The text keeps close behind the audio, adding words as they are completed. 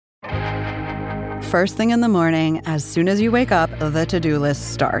First thing in the morning, as soon as you wake up, the to-do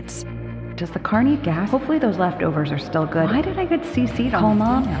list starts. Does the car need gas? Hopefully those leftovers are still good. Why did I get CC'd on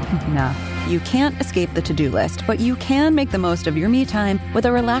Mom? No. You can't escape the to-do list, but you can make the most of your me time with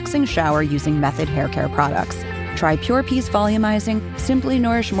a relaxing shower using Method Hair Care products. Try Pure Peace Volumizing, Simply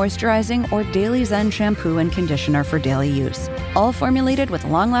Nourish Moisturizing, or Daily Zen Shampoo and Conditioner for daily use. All formulated with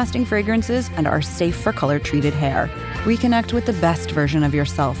long-lasting fragrances and are safe for color-treated hair. Reconnect with the best version of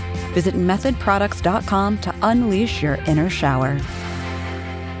yourself. Visit methodproducts.com to unleash your inner shower.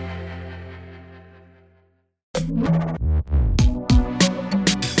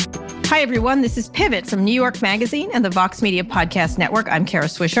 Hi, everyone. This is Pivot from New York Magazine and the Vox Media Podcast Network. I'm Kara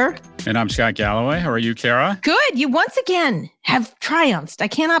Swisher. And I'm Scott Galloway. How are you, Kara? Good. You once again have triumphed. I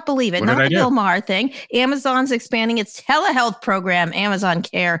cannot believe it. What Not did I the do? Bill Maher thing. Amazon's expanding its telehealth program, Amazon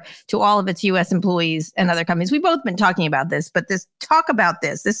Care, to all of its U.S. employees and other companies. We've both been talking about this, but this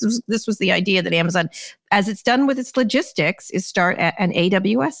was the idea that Amazon, as it's done with its logistics, and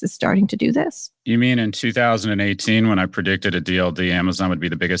AWS is starting to do this. You mean in 2018 when I predicted at DLD Amazon would be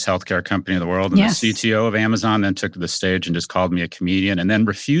the biggest healthcare company in the world? And Yes. The CTO of Amazon then took to the stage and just called me a comedian and then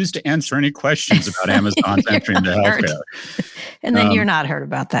refused to answer any questions about Amazon's entry into healthcare. And then you're not heard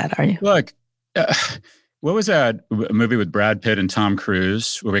about that, are you? Look, what was that movie with Brad Pitt and Tom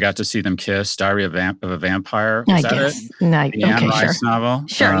Cruise where we got to see them kiss, Diary of a Vampire? Was I that guess. it? No, The Anne okay, Rice sure. novel?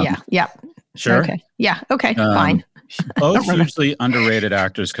 Sure, yeah. Sure? Okay. Yeah, okay, fine. Both hugely underrated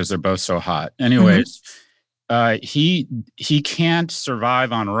actors because they're both so hot. Anyways, he can't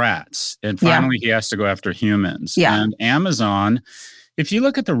survive on rats. And finally, he has to go after humans. Yeah. And Amazon, if you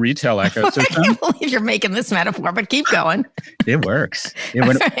look at the retail I ecosystem, can't believe you're making this metaphor, but keep going. it works.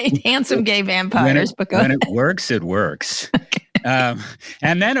 Right. Handsome gay vampires, but go when ahead. it works, it works. And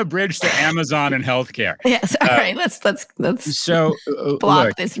then a bridge to Amazon and healthcare. Yes, all right. Let's So block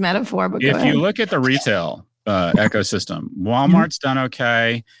look, this metaphor. But if go ahead. you look at the retail ecosystem, Walmart's done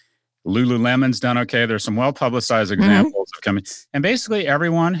okay. Lululemon's done okay. There's some well-publicized examples of coming. And basically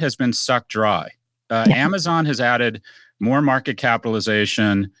everyone has been sucked dry. Amazon has added more market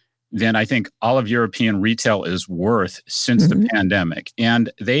capitalization than I think all of European retail is worth since the pandemic.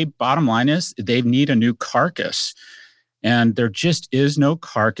 And bottom line is they need a new carcass. And there just is no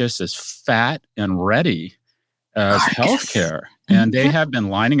carcass as fat and ready as healthcare. And they have been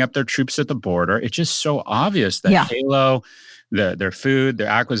lining up their troops at the border. It's just so obvious that Halo, their food, their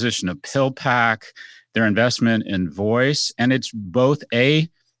acquisition of PillPack, their investment in Voice, and it's both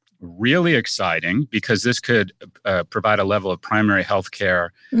really exciting because this could provide a level of primary healthcare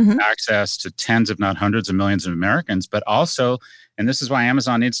access to tens, if not hundreds of millions of Americans, but also, and this is why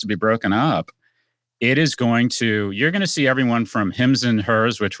Amazon needs to be broken up, you're going to see everyone from Hims and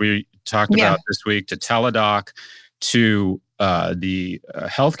Hers, which we talked about this week, to Teladoc, to the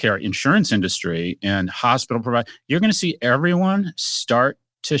healthcare insurance industry and hospital provider. You're going to see everyone start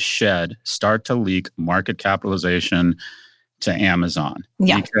to leak market capitalization to Amazon.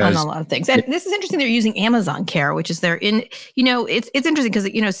 Yeah, on a lot of things. And this is interesting. They're using Amazon Care, which is it's interesting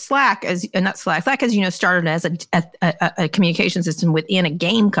because, Slack, as started as a communication system within a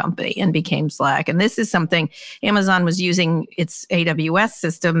game company and became Slack. And this is something Amazon was using its AWS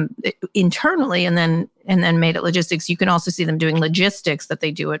system internally and then made it logistics. You can also see them doing logistics that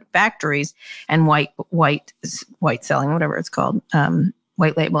they do at factories and white selling, whatever it's called.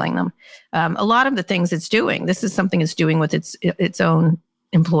 White labeling them. A lot of the things it's doing, this is something it's doing with its own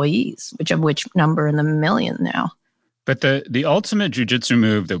employees, which number in the million now. But the ultimate jujitsu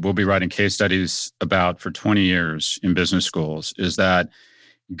move that we'll be writing case studies about for 20 years in business schools is that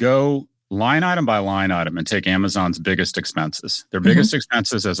go line item by line item and take Amazon's biggest expenses. Their biggest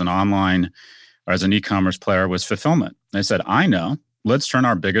expenses as an online or as an e-commerce player was fulfillment. They said, I know, let's turn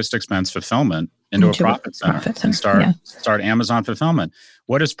our biggest expense, fulfillment, into a profit center and start Amazon fulfillment.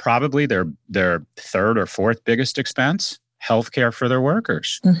 What is probably their third or fourth biggest expense? Healthcare for their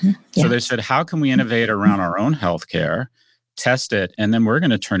workers. So they said, how can we innovate around our own healthcare, test it, and then we're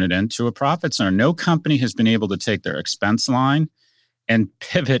going to turn it into a profit center? No company has been able to take their expense line and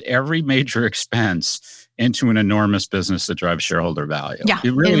pivot every major expense into an enormous business that drives shareholder value. Yeah,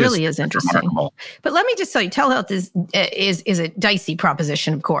 it really is interesting. Remarkable. But let me just tell you, telehealth is a dicey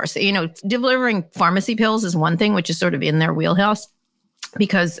proposition, of course. Delivering pharmacy pills is one thing, which is sort of in their wheelhouse.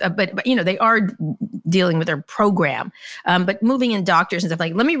 because, but they are dealing with their program. But moving in doctors and stuff,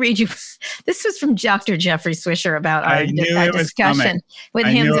 like, let me read you. This was from Dr. Jeffrey Swisher about our discussion with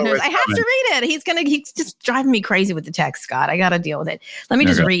him. I have to read it. He's just driving me crazy with the text, Scott. I got to deal with it. Let me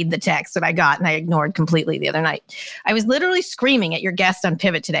just read the text that I got and I ignored completely the other night. I was literally screaming at your guest on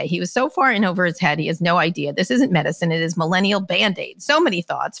Pivot today. He was so far in over his head. He has no idea. This isn't medicine. It is millennial Band-Aid. So many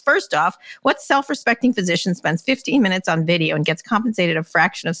thoughts. First off, what self-respecting physician spends 15 minutes on video and gets compensated a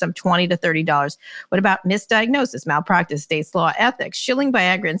fraction of some $20 to $30? What about misdiagnosis, malpractice, state's law, ethics? Shilling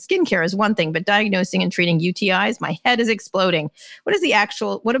Viagra and skincare is one thing, but diagnosing and treating UTIs, my head is exploding.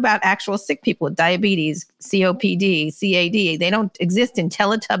 What about actual sick people with diabetes, COPD, CAD? They don't exist in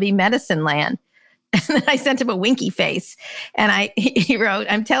Teletubby medicine land. And then I sent him a winky face. And he wrote,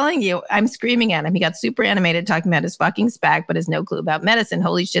 I'm telling you, I'm screaming at him. He got super animated talking about his fucking SPAC, but has no clue about medicine.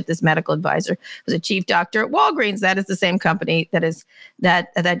 Holy shit, this medical advisor was a chief doctor at Walgreens. That is the same company that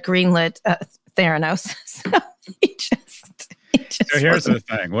greenlit Theranos. So he just so here's the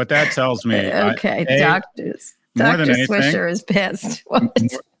thing. What that tells me. Doctors. Dr. Swisher is pissed.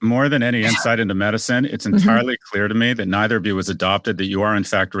 More than any insight into medicine, it's entirely clear to me that neither of you was adopted, that you are in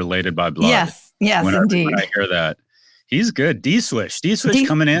fact related by blood. Yes, indeed. When I hear that. He's good. D-Swish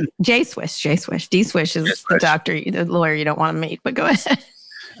coming in. J-Swish. D-Swish is the doctor, the lawyer you don't want to meet, but go ahead.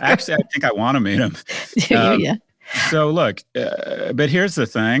 Actually, I think I want to meet him. Yeah. So look, but here's the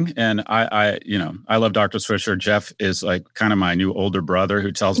thing, and I love Dr. Swisher. Jeff is like kind of my new older brother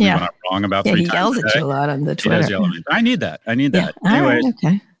who tells me when I'm wrong about 3 times a day. He yells at you a lot on the Twitter. He does yell at me. I need that. Anyways,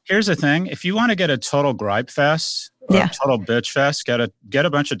 here's the thing. If you want to get a total gripe fest, a total bitch fest, get a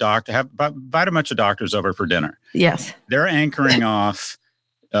bunch of invite a bunch of doctors over for dinner. Yes. They're anchoring off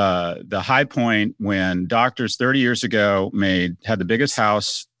the high point when doctors 30 years ago had the biggest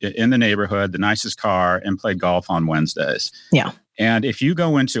house in the neighborhood, the nicest car, and played golf on Wednesdays. Yeah. And if you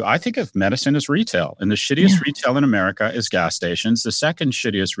go I think of medicine as retail, and the shittiest retail in America is gas stations. The second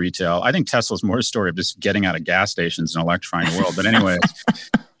shittiest retail, I think Tesla's more a story of just getting out of gas stations and electrifying the world. But anyways,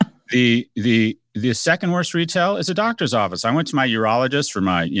 the second worst retail is a doctor's office. I went to my urologist for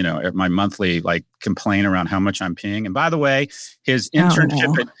my monthly complaint around how much I'm peeing. And by the way, his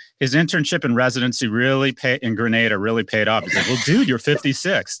internship and residency in Grenada really paid off. He's like, well, dude, you're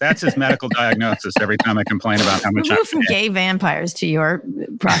 56. That's his medical diagnosis every time I complain about how much I'm peeing. From gay vampires to your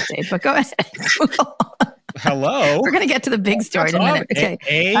prostate, but go ahead. Hello. We're going to get to the big story in a minute.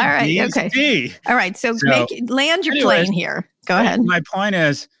 Okay. All right. Okay. All right. So land your plane here. Go ahead. My point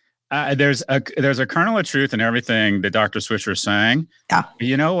is, there's a kernel of truth in everything that Dr. Swisher is saying. Yeah.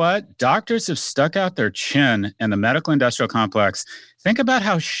 You know what? Doctors have stuck out their chin in the medical industrial complex. Think about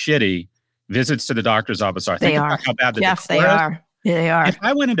how shitty visits to the doctor's office are. Think about how bad they are. They are. If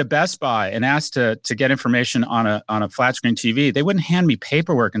I went into Best Buy and asked to get information on a flat screen TV, they wouldn't hand me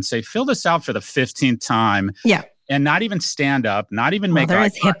paperwork and say, fill this out for the 15th time. Yeah. And not even stand up, not even make eye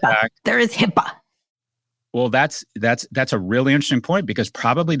contact. There is HIPAA. Well, that's a really interesting point, because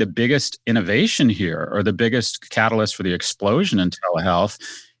probably the biggest innovation here, or the biggest catalyst for the explosion in telehealth,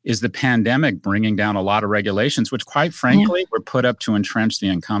 is the pandemic bringing down a lot of regulations, which quite frankly were put up to entrench the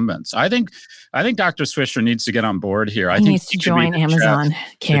incumbents. I think Dr. Swisher needs to get on board here. He needs to join Amazon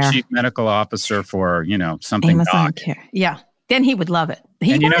Care, the chief medical officer for something. Amazon Care. Yeah, then he would love it.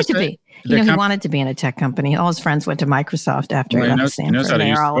 He wanted to be. He wanted to be in a tech company. All his friends went to Microsoft after he left Stanford.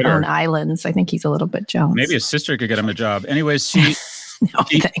 They're all on islands. I think he's a little bit jealous. Maybe his sister could get him a job. Anyways,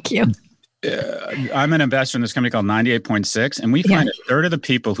 thank you. I'm an investor in this company called 98.6, and we find a third of the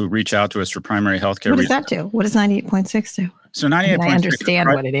people who reach out to us for primary health care. What does that do? What does 98.6 do? So 98.6. I understand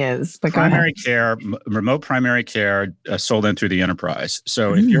what it is, but primary care, remote primary care sold in through the enterprise.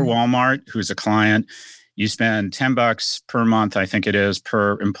 So if you're Walmart, who's a client, you spend $10 per month, I think it is,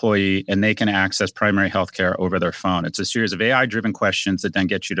 per employee, and they can access primary health care over their phone. It's a series of AI-driven questions that then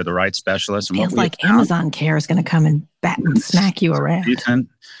get you to the right specialist. And feels like Amazon Care is going to come and smack you around.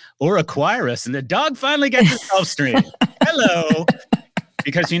 Or acquire us, and the dog finally gets his Gulfstream. Hello.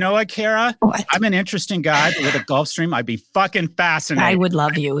 Because you know what, Kara? What? I'm an interesting guy, but with a Gulfstream, I'd be fucking fascinating. I would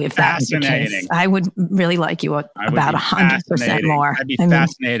love you if that was the case. I would really like you about 100% more. I'd be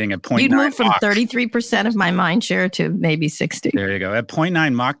fascinating at 0.9 You'd move from 33% of my mind share to maybe 60. There you go. At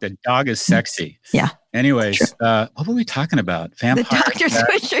 0.9 Mach, the dog is sexy. Yeah. Anyways, what were we talking about? Vampires, the Dr.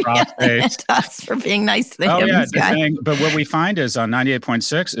 Swisher yelling at us for being nice to the thing. But what we find is on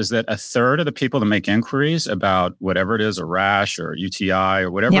 98.6 is that a third of the people that make inquiries about whatever it is, a rash or UTI or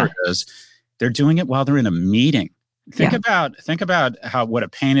whatever it is, they're doing it while they're in a meeting. Think about what a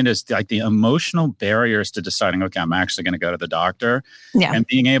pain it is, like the emotional barriers to deciding, okay, I'm actually going to go to the doctor, and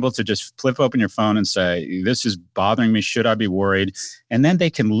being able to just flip open your phone and say, this is bothering me. Should I be worried? And then they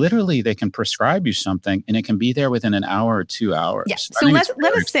can prescribe you something, and it can be there within an hour or 2 hours. Yeah. So let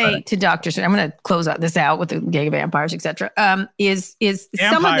us say to doctors, and I'm going to close out this out with the gay vampires, et cetera, is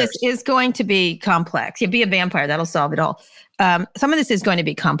some of this is going to be complex. You be a vampire, that'll solve it all. Some of this is going to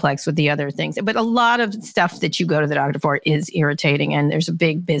be complex with the other things, but a lot of stuff that you go to the doctor for is irritating, and there's a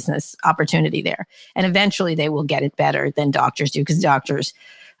big business opportunity there. And eventually they will get it better than doctors do, because doctors,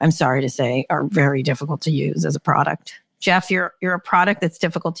 I'm sorry to say, are very difficult to use as a product. Jeff, you're a product that's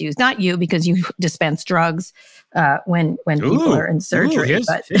difficult to use. Not you, because you dispense drugs when people are in surgery.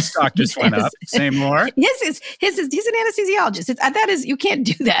 His stock just went up. Say more. He's an anesthesiologist. You can't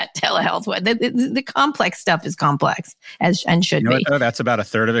do that telehealth with. The complex stuff is complex, and should be. That's about a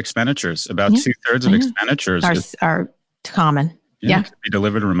third of expenditures. About 2/3 of expenditures are common. Yeah. Can be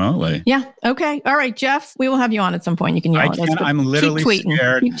delivered remotely. Yeah. Okay. All right, Jeff, we will have you on at some point. You can yell at us. I'm literally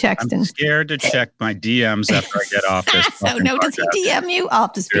scared. Keep texting. I'm scared to check my DMs after I get off this. So does he DM you? I'll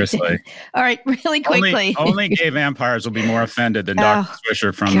have to speak to him. All right, really quickly. Only gay vampires will be more offended than Dr.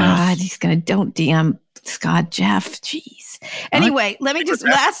 Swisher from God, don't DM Scott, Jeff. Jeez. Anyway, let me just,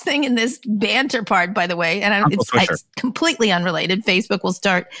 last thing in this banter part, by the way, and it's completely unrelated. Facebook will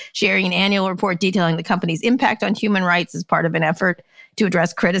start sharing an annual report detailing the company's impact on human rights as part of an effort to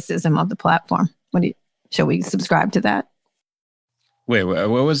address criticism of the platform. Shall we subscribe to that? Wait, what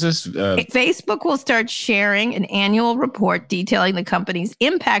was this? Facebook will start sharing an annual report detailing the company's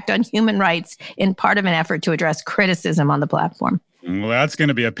impact on human rights in part of an effort to address criticism on the platform. Well, that's going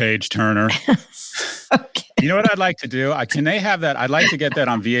to be a page turner. Okay. You know what I'd like to do? Can they have that? I'd like to get that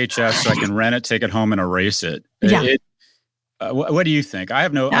on VHS so I can rent it, take it home, and erase it. Yeah. What do you think? I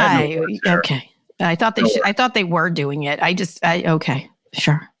have no. Okay. I thought they should. I thought they were doing it. Okay,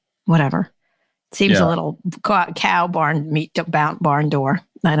 sure, whatever. Seems a little cow barn door.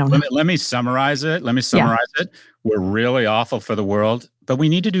 I don't know. Let me summarize it. it. We're really awful for the world, but we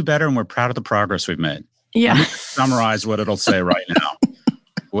need to do better, and we're proud of the progress we've made. Yeah. Let me summarize what it'll say right now.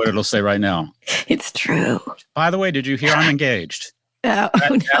 It's true. By the way, did you hear I'm engaged? No,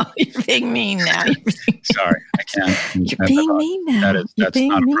 you're being mean now. Sorry, I can't. You're being mean now. That's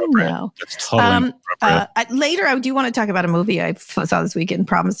not appropriate. That's totally inappropriate. Later, I do want to talk about a movie I saw this weekend,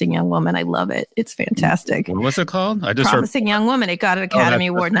 Promising Young Woman. I love it. It's fantastic. What was it called? I just Promising Young Woman. It got an Academy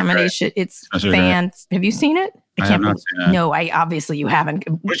Award nomination. It's fans. Have you seen it? I have not seen it. No, obviously you haven't.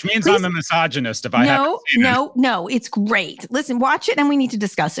 Which means I'm a misogynist if I haven't seen it. No, it's great. Listen, watch it and we need to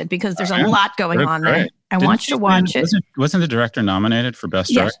discuss it because there's a lot going on there. I want you to watch it. Wasn't the director nominated for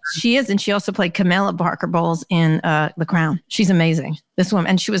Best Director? Yes, she is. And she also played Camilla Parker Bowles in The Crown. She's amazing. This woman.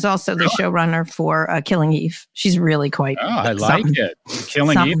 And she was also the showrunner for Killing Eve. She's really quite I like it.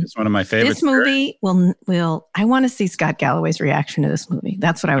 Killing Eve is one of my favorites. This movie I want to see Scott Galloway's reaction to this movie.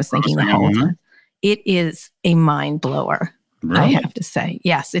 That's what I was thinking the whole time. It is a mind blower. Really? I have to say.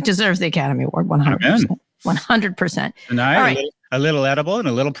 Yes, it deserves the Academy Award 100%. 100%. Tonight, all right. A little edible and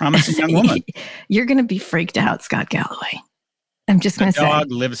a little Promising Young Woman. You're going to be freaked out, Scott Galloway. I'm just going to say. The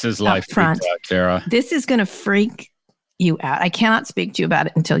dog lives his life freaked out, Kara. This is going to freak you out. I cannot speak to you about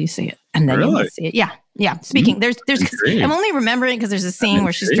it until you see it. And then you'll see it. Yeah. Speaking, there's I'm only remembering because there's a scene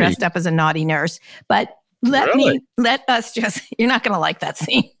where she's dressed up as a naughty nurse. But let us just, you're not going to like that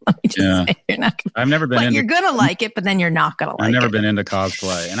scene. Let me just say, you're not going to. I've never been into. You're going to like it, but then you're not going to like it. I've never been into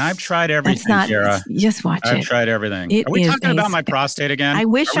cosplay, and I've tried everything, Kara. Just watch it. I've tried everything. Are we talking about my prostate again? I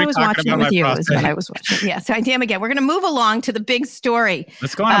wish I was watching it with you. Is what I was watching. Yeah, so damn again. We're going to move along to the big story.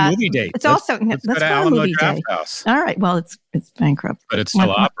 Let's go on a movie date. Let's go to Alamo Drafthouse. All right. Well, it's bankrupt. But it's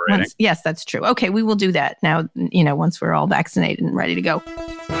still operating. Yes, that's true. Okay, we will do that now, once we're all vaccinated and ready to go.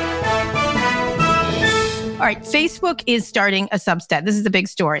 All right, Facebook is starting a Substack. This is the big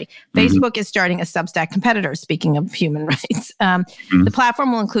story. Facebook is starting a Substack competitor, speaking of human rights. The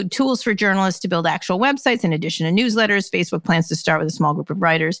platform will include tools for journalists to build actual websites in addition to newsletters. Facebook plans to start with a small group of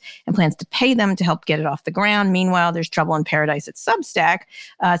writers and plans to pay them to help get it off the ground. Meanwhile, there's trouble in paradise at Substack.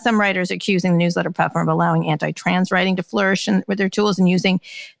 Some writers are accusing the newsletter platform of allowing anti-trans writing to flourish with their tools and using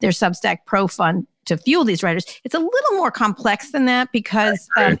their Substack Pro Fund to fuel these writers. It's a little more complex than that because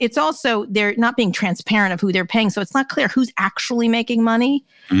it's also, they're not being transparent of who they're paying. So it's not clear who's actually making money.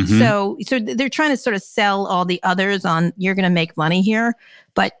 So they're trying to sort of sell all the others on, you're going to make money here.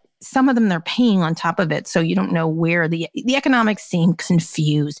 But some of them they're paying on top of it. So you don't know where the economics seem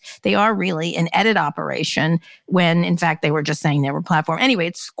confused. They are really an edit operation when in fact they were just saying they were a platform. Anyway,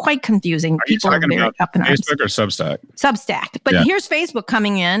 it's quite confusing. People are very up in arms. Facebook or Substack? Substack. But here's Facebook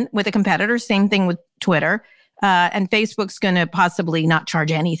coming in with a competitor. Same thing with Twitter. And Facebook's going to possibly not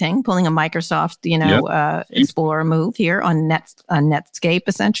charge anything, pulling a Microsoft, Explorer move here on Netscape,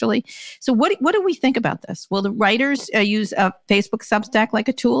 essentially. So what do we think about this? Will the writers use Facebook Substack like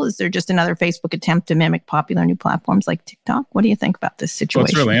a tool? Is there just another Facebook attempt to mimic popular new platforms like TikTok? What do you think about this situation? Well,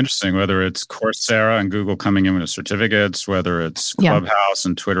 it's really interesting, whether it's Coursera and Google coming in with certificates, whether it's Clubhouse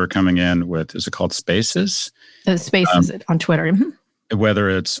and Twitter coming in with, is it called Spaces? Spaces on Twitter. Mm-hmm. Whether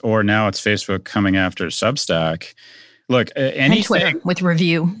it's, or now it's Facebook coming after Substack. Look, anything and Twitter with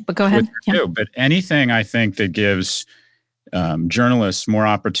review, but go ahead. But anything I think that gives journalists more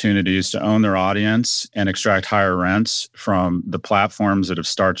opportunities to own their audience and extract higher rents from the platforms that have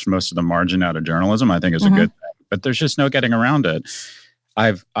starched most of the margin out of journalism, I think is a good thing. But there's just no getting around it.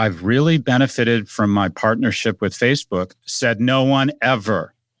 I've really benefited from my partnership with Facebook. Said no one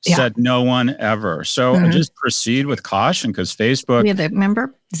ever. Said no one ever. So just proceed with caution, because Facebook. We have the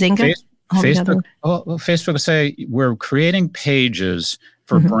member Zynga. Facebook will say we're creating pages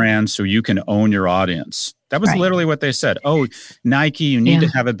for brands so you can own your audience. That was literally what they said. Oh, Nike, you need to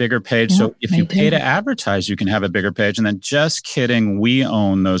have a bigger page. So if you pay to advertise, you can have a bigger page. And then just kidding, we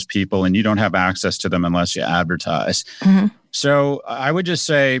own those people and you don't have access to them unless you advertise. So I would just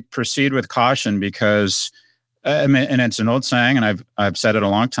say proceed with caution, because and it's an old saying, and I've said it a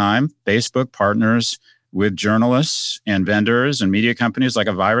long time. Facebook partners with journalists and vendors and media companies like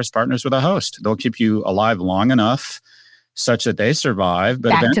a virus partners with a host. They'll keep you alive long enough such that they survive.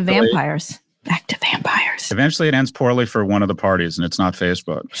 But Back to vampires. Eventually it ends poorly for one of the parties, and it's not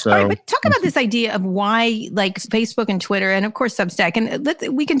Facebook. So, all right, but talk about this idea of why, like, Facebook and Twitter, and of course Substack,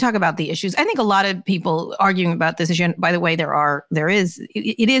 and we can talk about the issues. I think a lot of people arguing about this issue. And by the way,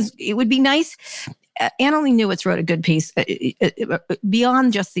 it would be nice. Annalee Newitz wrote a good piece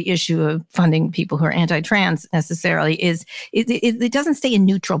beyond just the issue of funding people who are anti-trans necessarily. It doesn't stay a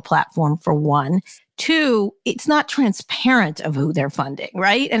neutral platform, for one. Two, it's not transparent of who they're funding,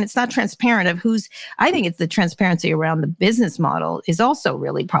 right? And it's not transparent of I think it's the transparency around the business model is also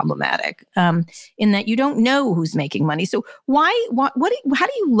really problematic, in that you don't know who's making money. So how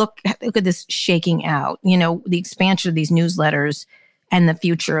do you look at this shaking out, the expansion of these newsletters and the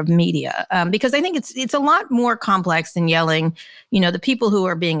future of media? Because I think it's a lot more complex than yelling. The people who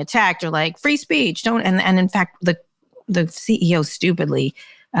are being attacked are like, free speech, don't. And in fact, the CEO stupidly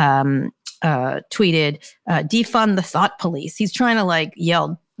tweeted, defund the thought police. He's trying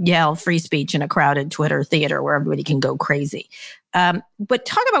to yell free speech in a crowded Twitter theater where everybody can go crazy. But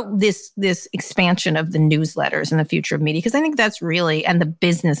talk about this expansion of the newsletters and the future of media, because I think that's really, and the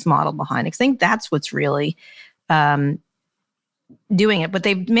business model behind it, because I think that's what's really doing it. But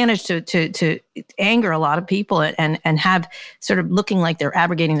they've managed to anger a lot of people and have sort of looking like they're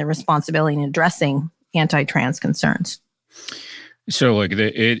abrogating the responsibility and addressing anti-trans concerns. So look,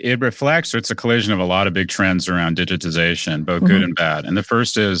 it reflects, or it's a collision of a lot of big trends around digitization, both good and bad. And the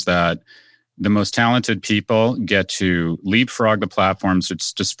first is that the most talented people get to leapfrog the platforms.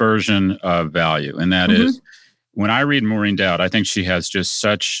 It's dispersion of value. And that is, when I read Maureen Dowd, I think she has just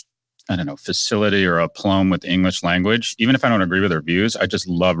such, facility or aplomb with English language. Even if I don't agree with her views, I just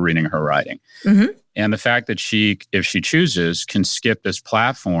love reading her writing. And the fact that she, if she chooses, can skip this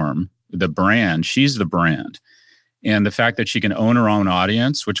platform, the brand, she's the brand. And the fact that she can own her own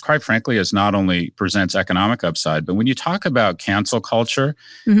audience, which quite frankly is not only presents economic upside, but when you talk about cancel culture,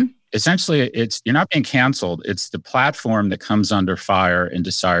 essentially you're not being canceled. It's the platform that comes under fire and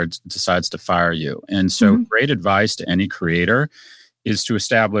decides to fire you. And so great advice to any creator is to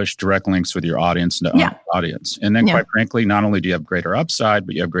establish direct links with your audience and to own your audience. And then quite frankly, not only do you have greater upside,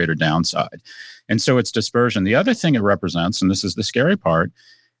 but you have greater downside. And so it's dispersion. The other thing it represents, and this is the scary part,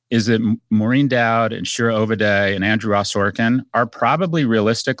 is that Maureen Dowd and Shira Ovide and Andrew Ross Sorkin are probably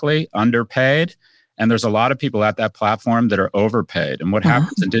realistically underpaid. And there's a lot of people at that platform that are overpaid. And what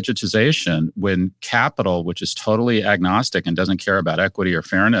happens in digitization when capital, which is totally agnostic and doesn't care about equity or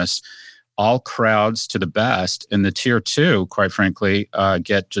fairness, all crowds to the best, and the tier two, quite frankly,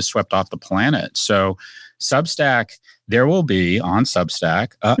 get just swept off the planet. So Substack, there will be on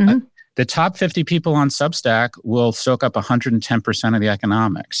Substack, the top 50 people on Substack will soak up 110% of the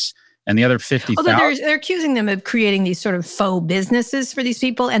economics. And the other 50,000. Although they're accusing them of creating these sort of faux businesses for these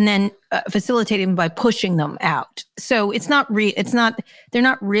people and then facilitating them by pushing them out. So they're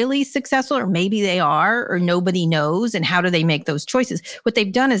not really successful, or maybe they are, or nobody knows. And how do they make those choices? What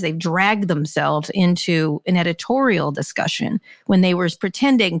they've done is they've dragged themselves into an editorial discussion when they were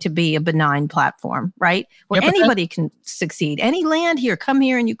pretending to be a benign platform, right? Where anybody can succeed. Any land here, come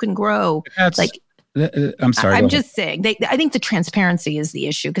here and you can grow. I'm sorry. I'm just saying, I think the transparency is the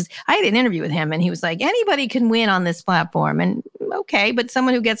issue, because I had an interview with him and he was like, anybody can win on this platform. And okay, but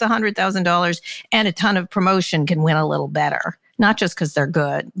someone who gets $100,000 and a ton of promotion can win a little better. Not just because they're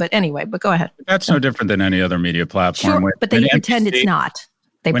good, but anyway, but go ahead. That's no different than any other media platform. Sure, but they pretend it's not.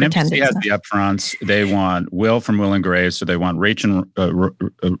 They when pretend NBC it's has not. the upfronts, they want Will from Will and Grace, so they want Rachel,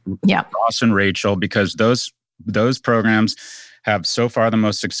 Ross and Rachel, because those programs have so far the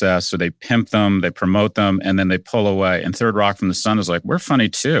most success. So they pimp them, they promote them, and then they pull away. And Third Rock from the Sun is like, we're funny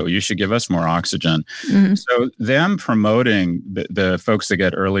too. You should give us more oxygen. Mm-hmm. So them promoting the folks that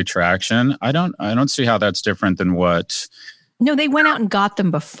get early traction, I don't see how that's different than what. No, they went out and got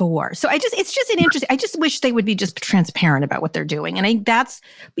them before. So it's just an interesting, I just wish they would be just transparent about what they're doing. And that's,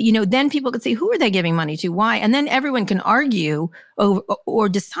 then people could say, who are they giving money to? Why? And then everyone can argue or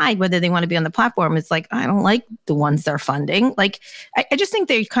decide whether they want to be on the platform. It's like, I don't like the ones they're funding. Like, I just think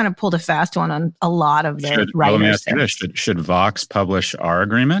they kind of pulled a fast one on a lot of their writers. Let me ask you this. Should Vox publish our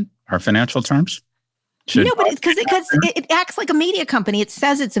agreement, our financial terms? No, but because it acts like a media company. It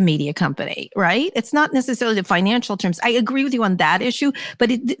says it's a media company, right? It's not necessarily the financial terms. I agree with you on that issue,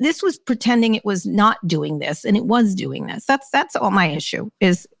 but this was pretending it was not doing this, and it was doing this. That's all my issue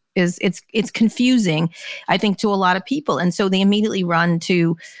is it's confusing, I think, to a lot of people, and so they immediately run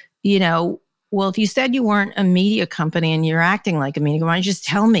to, well, if you said you weren't a media company and you're acting like a media company, just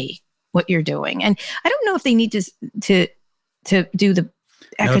tell me what you're doing. And I don't know if they need to do the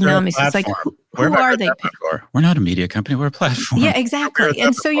economics. It's like, who are they? We're not a media company. We're a platform. Yeah, exactly.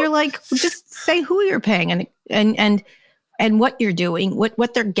 And so you're like, just say who you're paying and what you're doing,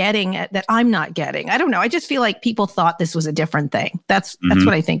 what they're getting that I'm not getting. I don't know. I just feel like people thought this was a different thing. That's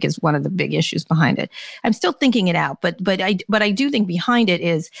what I think is one of the big issues behind it. I'm still thinking it out, but I do think behind it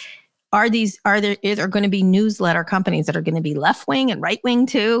is, are there going to be newsletter companies that are going to be left wing and right wing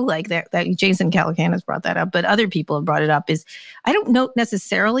too? Like that Jason Calacanis has brought that up, but other people have brought it up. I don't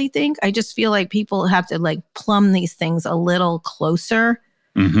necessarily think. I just feel like people have to like plumb these things a little closer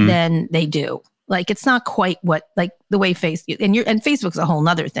than they do. Like it's not quite what like the way Facebook and Facebook's a whole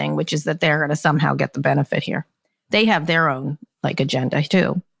nother thing, which is that they're going to somehow get the benefit here. They have their own like agenda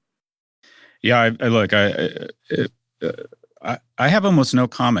too. Yeah, I have almost no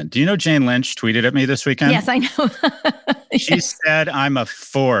comment. Do you know Jane Lynch tweeted at me this weekend? Yes, I know. She said, I'm a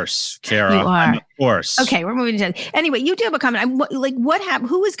force, Kara. You are. I'm a force. Okay, we're moving to anyway, you do have a comment. What happened?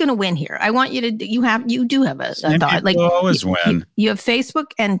 Who is going to win here? I want you to, you do have a thought. Like always win. You have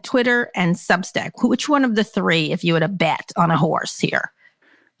Facebook and Twitter and Substack. Which one of the three, if you had a bet on a horse here?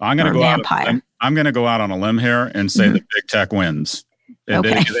 I'm going to go out on a limb here and say that big tech wins.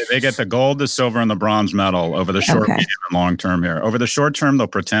 Okay. They get the gold, the silver, and the bronze medal over the short, medium, and long term here. Over the short term, they'll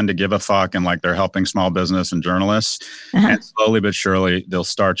pretend to give a fuck and like they're helping small business and journalists. And slowly but surely, they'll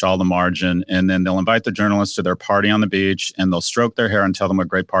starch all the margin. And then they'll invite the journalists to their party on the beach and they'll stroke their hair and tell them what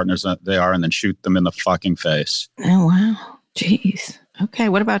great partners they are and then shoot them in the fucking face. Oh, wow. Jeez. Okay.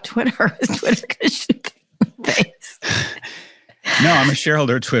 What about Twitter? Is Twitter going to shoot them in the face? No, I'm a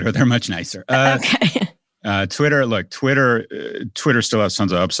shareholder of Twitter. They're much nicer. Okay. Twitter still has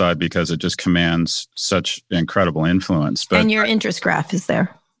tons of upside because it just commands such incredible influence. But and your interest graph is there.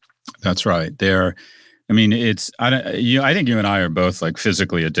 That's right. I think you and I are both like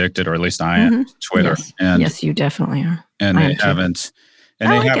physically addicted, or at least I am to Twitter. Yes. Yes, you definitely are. And they haven't.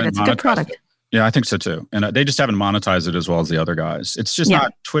 And I like it. It's a good product. Yeah, I think so too. And they just haven't monetized it as well as the other guys. It's just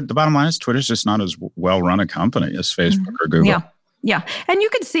not. The bottom line is Twitter's just not as well run a company as Facebook or Google. Yeah. Yeah. And you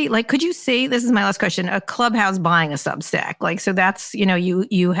could see, like, could you see, this is my last question, a Clubhouse buying a Substack? Like, so that's,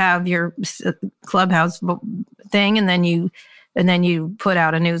 you have your Clubhouse thing and then you put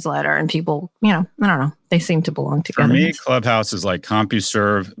out a newsletter and people, I don't know, they seem to belong together. For me, Clubhouse is like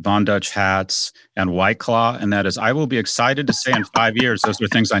CompuServe, Von Dutch hats, and White Claw. And that is, I will be excited to say in 5 years, those were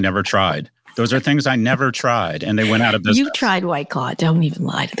things I never tried. Those are things I never tried, and they went out of business. You tried White Claw. Don't even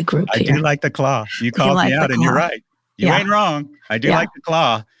lie to the group here. I do like the claw. You called me out, and you're right. You ain't wrong. I do like the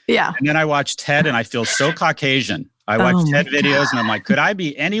claw. Yeah. And then I watch TED and I feel so Caucasian. I watch TED videos and I'm like, could I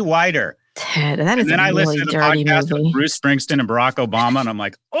be any whiter? TED, that is and then a I really listen to the dirty podcast movie. with Bruce Springsteen and Barack Obama and I'm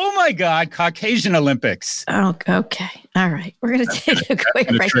like, oh my God, Caucasian Olympics. Oh, okay. All right. We're going to take a quick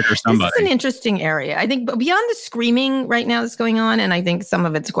break. This is an interesting area. I think beyond the screaming right now that's going on, and I think some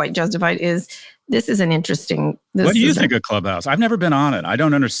of it's quite justified, this is an interesting. What do you think of Clubhouse? I've never been on it. I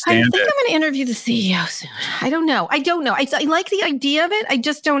don't understand it. I think I'm going to interview the CEO soon. I don't know. I like the idea of it. I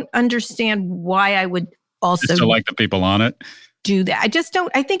just don't understand why I would also just to like the people on it. Do that. I just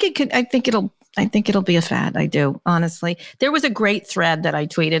don't. I think it could. I think it'll I think it'll be a fad. I do, honestly. There was a great thread that I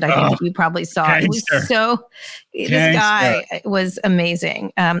tweeted. I think that you probably saw. Gangster. It was so. This guy was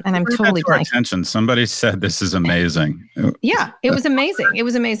amazing, and I'm totally blanking. Attention. Somebody said this is amazing. Yeah, it was amazing. It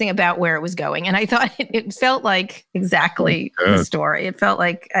was amazing about where it was going, and I thought it felt like exactly the story. It felt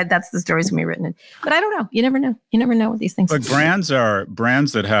like that's the story's gonna be written in. But I don't know. You never know. You never know what these things. But brands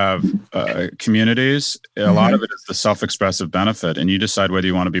that have communities. A lot of it is the self-expressive benefit, and you decide whether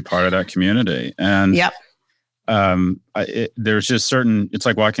you want to be part of that community. And there's just certain. It's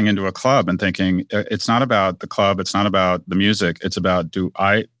like walking into a club and thinking it's not about the club. It's not about the music. It's about, do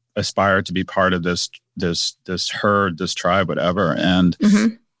I aspire to be part of this herd, this tribe, whatever. And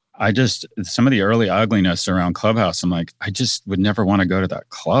I just, some of the early ugliness around Clubhouse, I'm like, I just would never want to go to that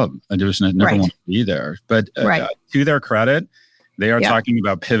club. I just never want to be there. But to their credit, they are talking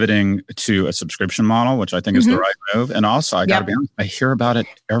about pivoting to a subscription model, which I think is the right move. And also, I got to be honest, I hear about it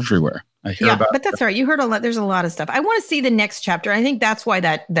everywhere. I hear about but that's all right. You heard a lot. There's a lot of stuff. I want to see the next chapter. I think that's why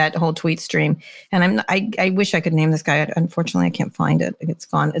that whole tweet stream. And I wish I could name this guy. Unfortunately, I can't find it. It's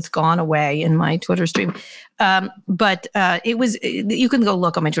gone. It's gone away in my Twitter stream. But it was. You can go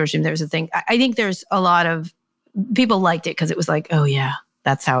look on my Twitter stream. There's a thing. I think there's a lot of people liked it because it was like, oh yeah,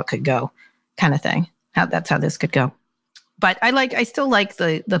 that's how it could go, kind of thing. That's how this could go. But I still like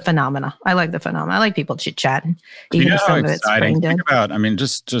the phenomena. I like the phenomena. I like people chit-chatting, even if some of it's brain dead. Think about,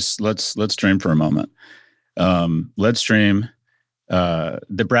 just let's dream for a moment. Let's dream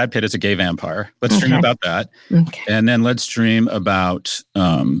that Brad Pitt is a gay vampire. Let's dream about that. Okay. And then let's dream about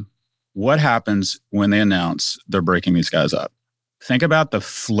what happens when they announce they're breaking these guys up. Think about the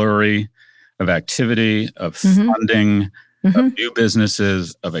flurry of activity, of funding, of new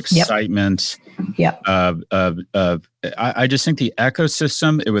businesses, of excitement. I just think the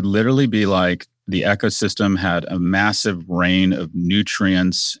ecosystem, it would literally be like the ecosystem had a massive rain of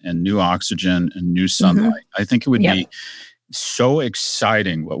nutrients and new oxygen and new sunlight. I think it would be so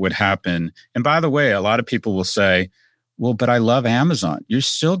exciting what would happen. And by the way, a lot of people will say, well, but I love Amazon. You're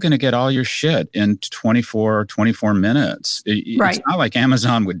still going to get all your shit in 24 minutes. It's not like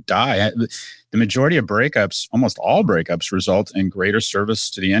Amazon would die. The majority of breakups, almost all breakups, result in greater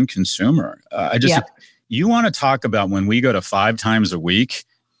service to the end consumer. You want to talk about when we go to 5 times a week.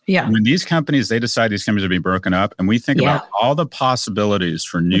 Yeah. When these companies, they decide these companies are being broken up, and we think about all the possibilities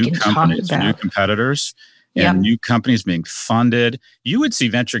for new companies, new competitors, and new companies being funded. You would see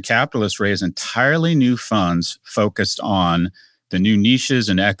venture capitalists raise entirely new funds focused on the new niches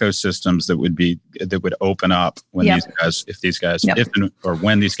and ecosystems that would open up when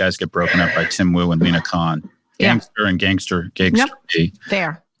when these guys get broken up by Tim Wu and Lena Khan. Gangster.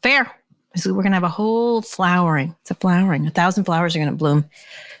 Fair. So we're going to have a whole flowering. It's a flowering. 1,000 flowers are going to bloom, and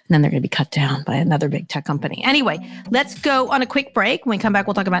then they're going to be cut down by another big tech company. Anyway, let's go on a quick break. When we come back,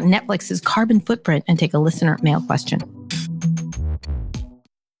 we'll talk about Netflix's carbon footprint and take a listener mail question.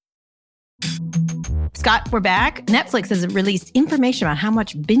 Scott, we're back. Netflix has released information about how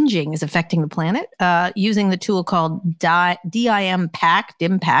much binging is affecting the planet. Using the tool called DIMPAC,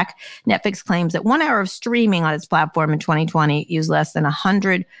 Netflix claims that 1 hour of streaming on its platform in 2020 used less than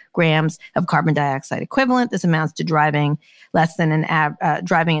 100 grams of carbon dioxide equivalent. This amounts to driving less than an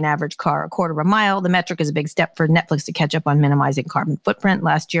average car a quarter of a mile. The metric is a big step for Netflix to catch up on minimizing carbon footprint.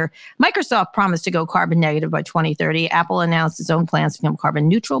 Last year, Microsoft promised to go carbon negative by 2030. Apple announced its own plans to become carbon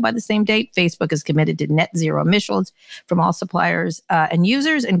neutral by the same date. Facebook is committed to net zero emissions from all suppliers and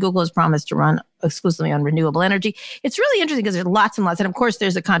users, and Google has promised to run exclusively on renewable energy. It's really interesting because there's lots and lots, and of course,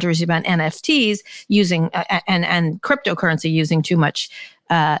 there's a controversy about NFTs using and cryptocurrency using too much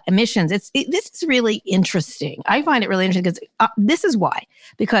emissions. This is really interesting. I find it really interesting because this is why.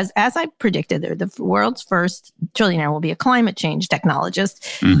 Because as I predicted, the world's first trillionaire will be a climate change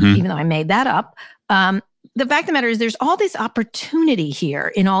technologist, even though I made that up. The fact of the matter is there's all this opportunity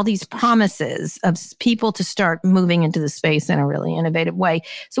here in all these promises of people to start moving into the space in a really innovative way.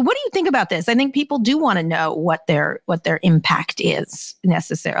 So what do you think about this? I think people do want to know what their impact is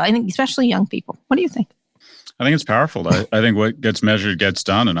necessarily. I think especially young people. What do you think? I think it's powerful. I think what gets measured gets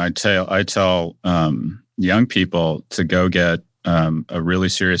done. And I tell young people to go get a really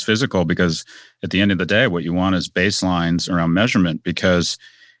serious physical, because at the end of the day, what you want is baselines around measurement, because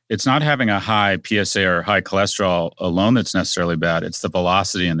it's not having a high PSA or high cholesterol alone that's necessarily bad. It's the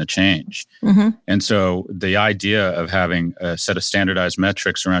velocity and the change. And so the idea of having a set of standardized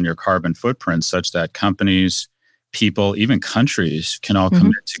metrics around your carbon footprint such that companies, people, even countries can all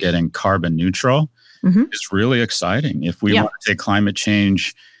commit to getting carbon neutral is really exciting. If we want to take climate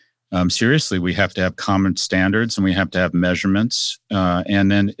change seriously, we have to have common standards and we have to have measurements. And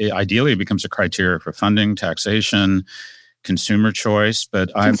then ideally it becomes a criteria for funding, taxation, consumer choice,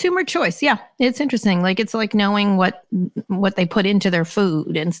 but consumer choice. Yeah. It's interesting. Like, it's like knowing what they put into their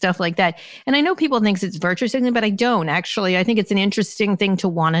food and stuff like that. And I know people think it's virtue signaling, but I don't actually. I think it's an interesting thing to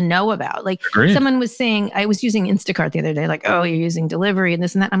want to know about. Like, Agreed. Someone was saying, I was using Instacart the other day, like, oh, you're using delivery and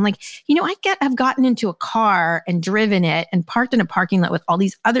this and that. I'm like, I've gotten into a car and driven it and parked in a parking lot with all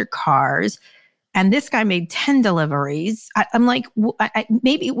these other cars. And this guy made 10 deliveries. I'm like,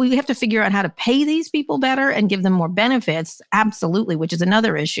 maybe we have to figure out how to pay these people better and give them more benefits. Absolutely, which is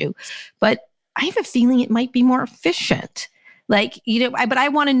another issue. But I have a feeling it might be more efficient. Like, but I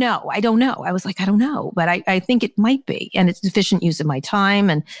want to know. I don't know. I was like, I don't know. But I think it might be. And it's efficient use of my time,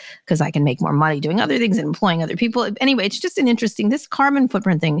 and because I can make more money doing other things and employing other people. Anyway, it's just this carbon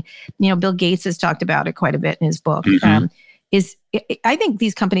footprint thing. Bill Gates has talked about it quite a bit in his book. Mm-hmm. I think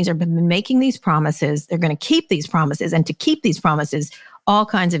these companies have been making these promises. They're going to keep these promises. And to keep these promises, all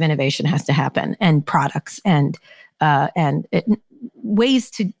kinds of innovation has to happen, and products and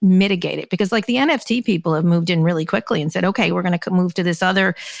ways to mitigate it. Because like the NFT people have moved in really quickly and said, okay, we're going to move to this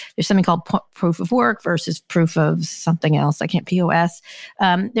other, there's something called proof of work versus proof of something else. POS.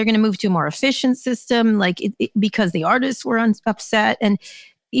 They're going to move to a more efficient system, because the artists were upset. And,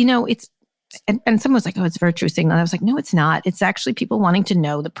 it's, and someone was like, oh, it's virtue signaling. I was like, no, it's not. It's actually people wanting to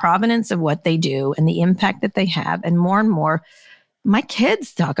know the provenance of what they do and the impact that they have. And more, my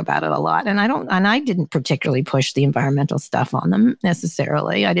kids talk about it a lot. And I didn't particularly push the environmental stuff on them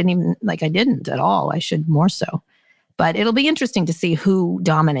necessarily. I didn't at all. I should more so. But it'll be interesting to see who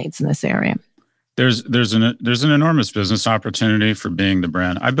dominates in this area. There's an enormous business opportunity for being the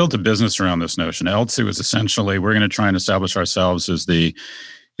brand. I built a business around this notion. Else was essentially, we're going to try and establish ourselves as the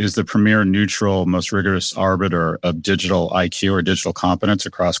premier, neutral, most rigorous arbiter of digital IQ or digital competence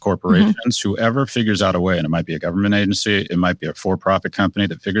across corporations. Mm-hmm. Whoever figures out a way, and it might be a government agency, it might be a for-profit company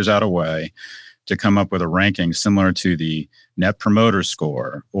that figures out a way to come up with a ranking similar to the Net Promoter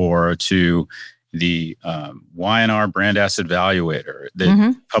Score or to the Y&R Brand Asset Valuator that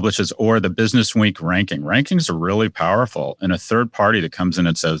mm-hmm. publishes, or the Business Week ranking. Rankings are really powerful. And a third party that comes in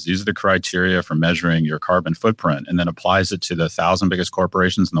and says, these are the criteria for measuring your carbon footprint, and then applies it to the 1,000 biggest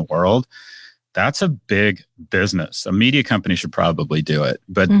corporations in the world. That's a big business. A media company should probably do it.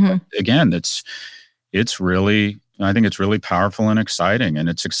 But mm-hmm. again, it's really, I think it's really powerful and exciting. And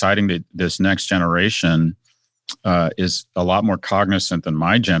it's exciting that this next generation is a lot more cognizant than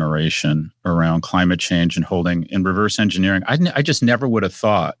my generation around climate change and holding in reverse engineering. I just never would have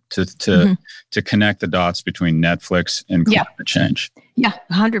thought to connect the dots between Netflix and climate change. Yeah,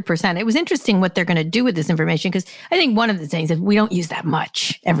 100%. It was interesting what they're going to do with this information, because I think one of the things is we don't use that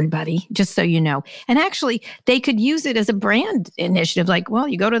much, everybody, just so you know. And actually, they could use it as a brand initiative. Like, well,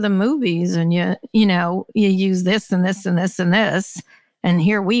 you go to the movies and you use this and this and this and this. And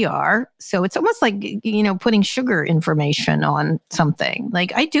here we are. So it's almost like, putting sugar information on something.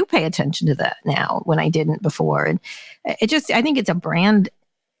 Like, I do pay attention to that now when I didn't before. And I think it's a brand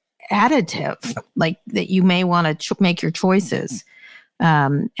additive, like that you may want to make your choices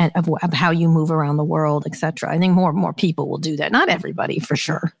and of how you move around the world, et cetera. I think more people will do that. Not everybody, for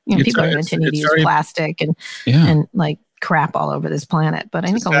sure. People are going to continue to use plastic and like crap all over this planet. But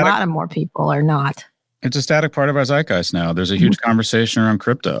I think a lot of more people are not. It's a static part of our zeitgeist now. There's a huge conversation around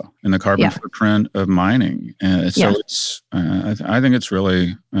crypto and the carbon footprint of mining. And so I think it's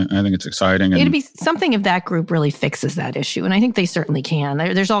really, I think it's exciting. It'd be something if that group really fixes that issue. And I think they certainly can.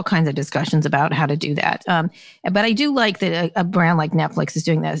 There's all kinds of discussions about how to do that. But I do like that a brand like Netflix is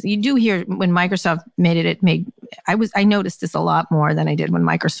doing this. You do hear when Microsoft I noticed this a lot more than I did when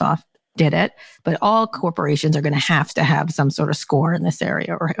Microsoft did it. But all corporations are going to have some sort of score in this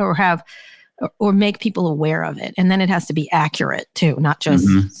area or make people aware of it. And then it has to be accurate too, not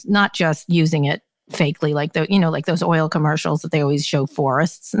just using it fakely, like like those oil commercials that they always show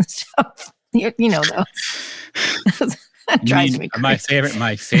forests and stuff. Those that drives me crazy.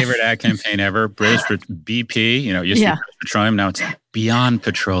 My favorite ad campaign ever, British BP, used to be British Petroleum, now it's Beyond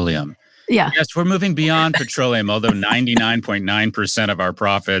Petroleum. Yeah. Yes, we're moving beyond petroleum, although 99.9% of our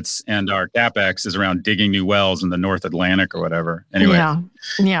profits and our CapEx is around digging new wells in the North Atlantic or whatever. Anyway.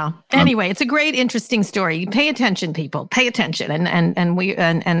 Yeah. Anyway, it's a great, interesting story. Pay attention, people. Pay attention. And we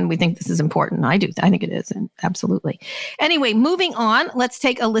think this is important. I do. I think it is. And absolutely. Anyway, moving on. Let's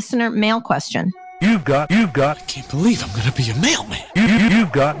take a listener mail question. You've got. I can't believe I'm going to be a mailman.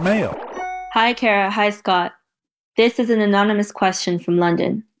 You've got mail. Hi, Kara. Hi, Scott. This is an anonymous question from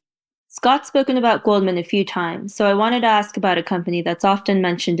London. Scott's spoken about Goldman a few times, so I wanted to ask about a company that's often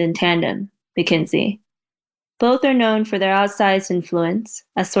mentioned in tandem, McKinsey. Both are known for their outsized influence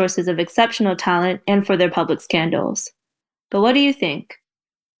as sources of exceptional talent and for their public scandals. But what do you think?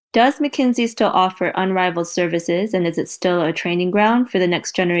 Does McKinsey still offer unrivaled services, and is it still a training ground for the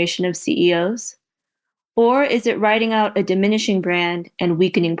next generation of CEOs? Or is it writing out a diminishing brand and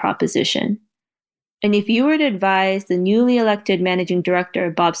weakening proposition? And if you were to advise the newly elected managing director,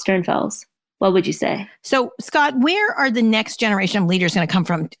 Bob Sternfels, what would you say? So, Scott, where are the next generation of leaders going to come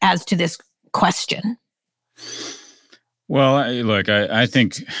from as to this question? Well, I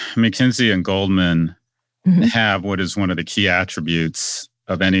think McKinsey and Goldman have what is one of the key attributes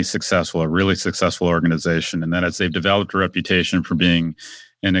of any successful or really successful organization, and that is they've developed a reputation for being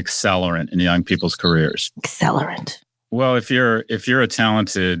an accelerant in young people's careers. Accelerant. Well, if you're a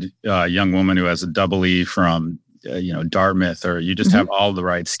talented young woman who has a double E from Dartmouth, or you just have all the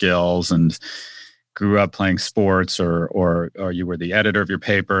right skills and grew up playing sports, or you were the editor of your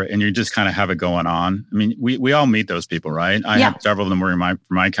paper, and you just kind of have it going on. I mean, we all meet those people, right? I have several of them working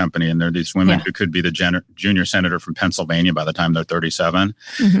for my company, and they're these women who could be the junior senator from Pennsylvania by the time they're 37.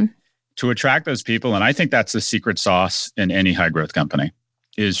 To attract those people, and I think that's the secret sauce in any high growth company,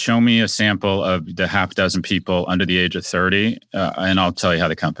 is show me a sample of the half dozen people under the age of 30, and I'll tell you how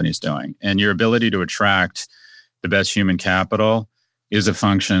the company's doing. And your ability to attract the best human capital is a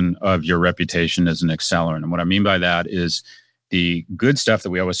function of your reputation as an accelerant. And what I mean by that is the good stuff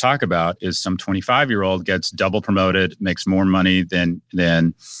that we always talk about is some 25-year-old gets double promoted, makes more money than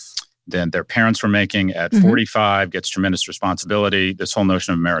their parents were making at 45, gets tremendous responsibility, this whole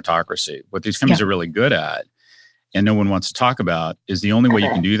notion of meritocracy. What these companies are really good at, and no one wants to talk about, is the only way you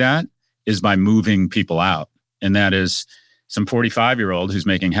can do that is by moving people out. And that is some 45-year-old who's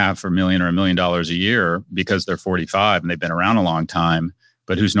making $500,000 or $1 million a year because they're 45 and they've been around a long time,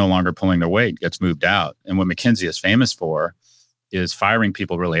 but who's no longer pulling their weight, gets moved out. And what McKinsey is famous for is firing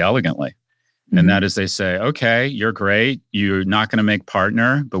people really elegantly. And that is, they say, okay, you're great. You're not going to make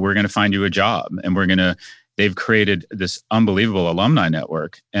partner, but we're going to find you a job. And they've created this unbelievable alumni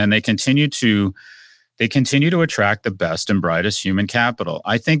network. And they continue to attract the best and brightest human capital.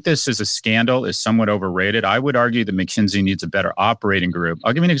 I think this is a scandal, is somewhat overrated. I would argue that McKinsey needs a better operating group.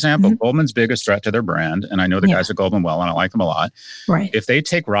 I'll give you an example. Goldman's biggest threat to their brand, and I know the guys at Goldman well, and I like them a lot. Right. If they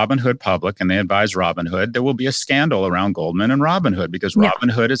take Robinhood public and they advise Robinhood, there will be a scandal around Goldman and Robinhood, because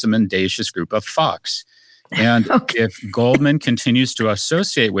Robinhood is a mendacious group of fucks. And if Goldman continues to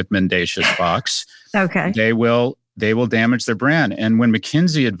associate with mendacious fucks, they will damage their brand. And when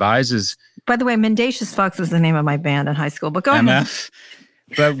McKinsey advises... By the way, Mendacious Fucks is the name of my band in high school, but go ahead.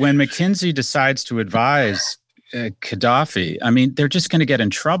 But when McKinsey decides to advise Gaddafi, I mean, they're just going to get in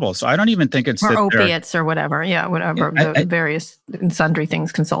trouble. So I don't even think it's... Or opiates or whatever. Yeah, whatever. The various and sundry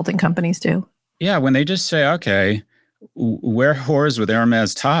things consulting companies do. Yeah, when they just say, okay, wear whores with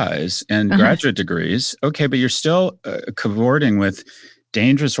Hermes ties and graduate degrees. Okay, but you're still cavorting with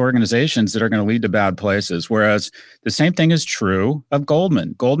dangerous organizations that are going to lead to bad places. Whereas the same thing is true of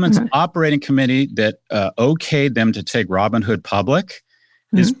Goldman. Goldman's operating committee that okayed them to take Robinhood public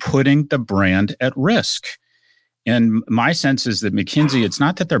is putting the brand at risk. And my sense is that McKinsey, it's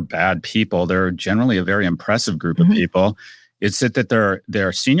not that they're bad people. They're generally a very impressive group of people. It's that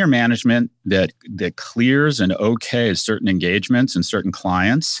their senior management that clears and okays certain engagements and certain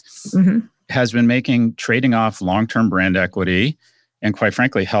clients has been trading off long-term brand equity and, quite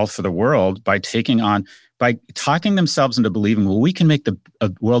frankly, health for the world by talking themselves into believing, well, we can make the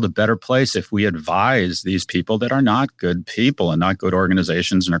world a better place if we advise these people that are not good people and not good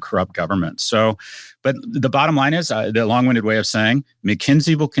organizations and are corrupt governments. So, but the bottom line is, the long-winded way of saying,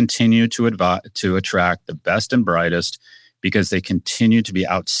 McKinsey will continue to attract the best and brightest because they continue to be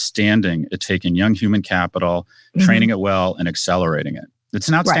outstanding at taking young human capital, training it well, and accelerating it. It's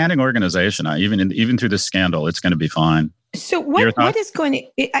an outstanding organization. Even through this scandal, it's going to be fine. So what is going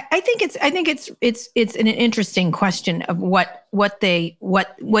to? I think it's an interesting question of what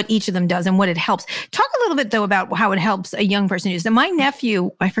each of them does and what it helps. Talk a little bit though about how it helps a young person use. And my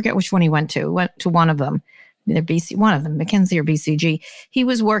nephew, I forget which one he went to one of them. One of them, McKinsey or BCG. He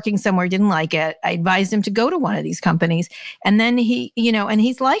was working somewhere, didn't like it. I advised him to go to one of these companies, and then and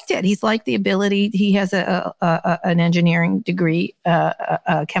he's liked it. He's liked the ability. He has an engineering degree,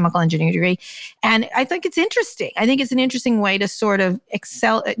 a chemical engineering degree, and I think it's interesting. I think it's an interesting way to sort of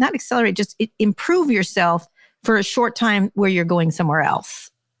improve yourself for a short time where you're going somewhere else.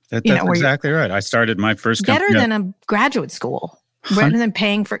 That's exactly right. I started my first company. Better than a graduate school. Rather than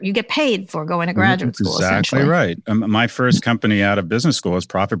you get paid for going to graduate school. Exactly right. My first company out of business school is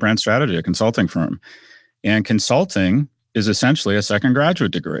Profit Brand Strategy, a consulting firm. And consulting is essentially a second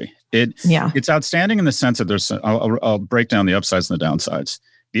graduate degree. It's outstanding in the sense that I'll break down the upsides and the downsides.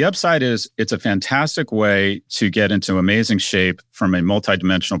 The upside is it's a fantastic way to get into amazing shape from a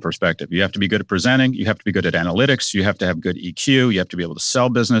multidimensional perspective. You have to be good at presenting. You have to be good at analytics. You have to have good EQ. You have to be able to sell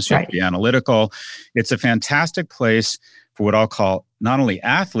business. You have to be analytical. It's a fantastic place for what I'll call not only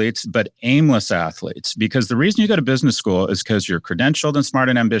athletes, but aimless athletes. Because the reason you go to business school is because you're credentialed and smart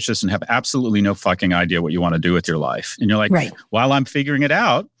and ambitious and have absolutely no fucking idea what you want to do with your life. And you're like, while I'm figuring it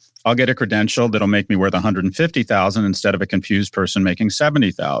out, I'll get a credential that'll make me worth $150,000 instead of a confused person making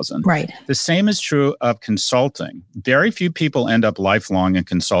 $70,000. Right. The same is true of consulting. Very few people end up lifelong in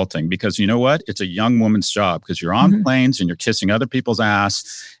consulting because you know what? It's a young woman's job because you're on planes and you're kissing other people's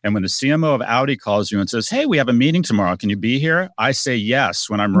ass. And when the CMO of Audi calls you and says, hey, we have a meeting tomorrow. Can you be here? I say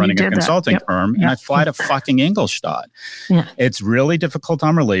yes when I'm running a consulting firm and I fly to fucking Ingolstadt. It's really difficult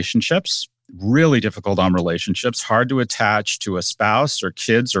on relationships. Hard to attach to a spouse or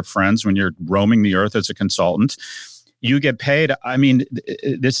kids or friends when you're roaming the earth as a consultant. You get paid. I mean,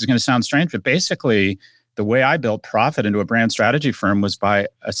 this is going to sound strange, but basically the way I built profit into a brand strategy firm was by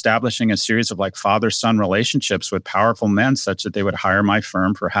establishing a series of like father-son relationships with powerful men such that they would hire my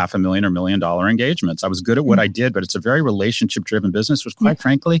firm for $500,000 or $1 million engagements. I was good at what I did, but it's a very relationship-driven business, which quite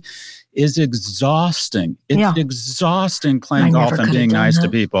frankly is exhausting. It's exhausting playing golf and being nice to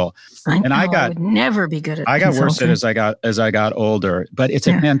people. I would never be good at I got worse at it as I got older, but it's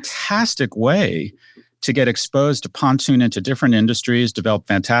a fantastic way to get exposed to pontoon into different industries, develop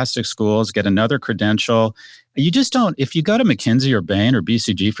fantastic schools, get another credential. You just don't, if you go to McKinsey or Bain or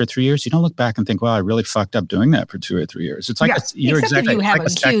BCG for 3 years, you don't look back and think, well, I really fucked up doing that for 2 or 3 years. It's like, you're except if you have a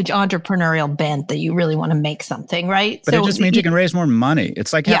huge entrepreneurial bent that you really want to make something, right? But it just means you can raise more money.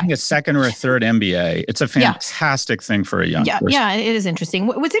 It's like having a second or a third MBA. It's a fantastic thing for a young person. Yeah, it is interesting.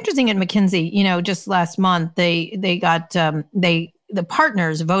 What's interesting at McKinsey, just last month, they got, the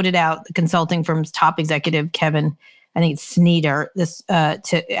partners voted out the consulting firm's top executive, Kevin, I think it's Snyder,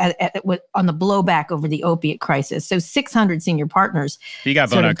 on the blowback over the opiate crisis. So 600 senior partners. He got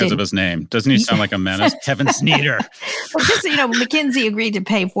voted out because of his name. Doesn't he sound like a menace? Kevin Snyder. Well, just, McKinsey agreed to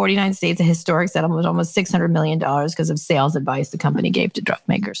pay 49 states a historic settlement of almost $600 million because of sales advice the company gave to drug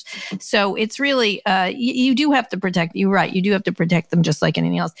makers. So it's really, you do have to protect, you're right, you do have to protect them just like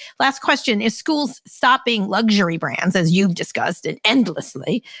anything else. Last question, is schools stopping luxury brands, as you've discussed and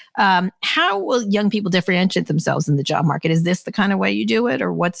endlessly? How will young people differentiate themselves in the job market? Is this the kind of way you do it,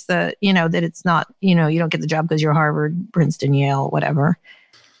 or what's the, that it's not, you don't get the job because you're Harvard, Princeton, Yale, whatever?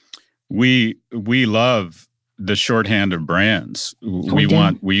 We love the shorthand of brands.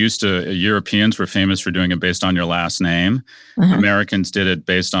 Europeans were famous for doing it based on your last name. Americans did it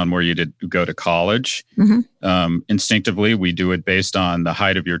based on where you did go to college. Instinctively, we do it based on the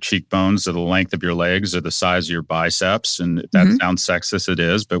height of your cheekbones or the length of your legs or the size of your biceps. And if that sounds sexist, it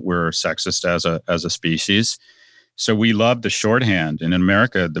is, but we're sexist as a species. So we love the shorthand. And in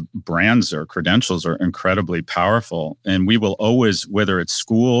America, the brands or credentials are incredibly powerful. And we will always, whether it's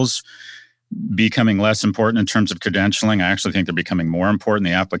schools becoming less important in terms of credentialing, I actually think they're becoming more important.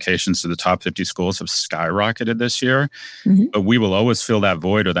 The applications to the top 50 schools have skyrocketed this year. But we will always fill that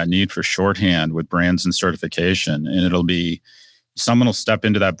void or that need for shorthand with brands and certification. And it'll be, someone will step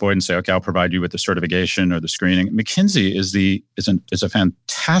into that void and say, okay, I'll provide you with the certification or the screening. McKinsey is a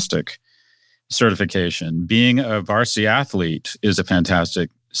fantastic certification. Being a varsity athlete is a fantastic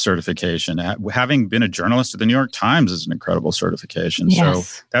certification. Having been a journalist at the New York Times is an incredible certification. Yes.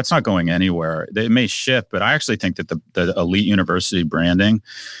 So that's not going anywhere. It may shift, but I actually think that the elite university branding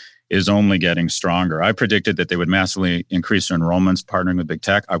is only getting stronger. I predicted that they would massively increase their enrollments partnering with big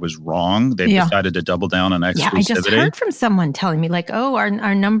tech. I was wrong. They've decided to double down on exclusivity. Yeah, I just heard from someone telling me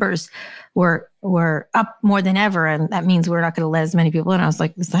our numbers were up more than ever, and that means we're not going to let as many people in. I was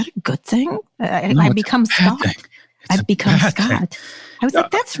like, is that a good thing? I become Scott. I've become Scott. I was like,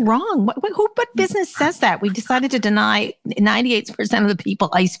 that's wrong. What business says that? We decided to deny 98% of the people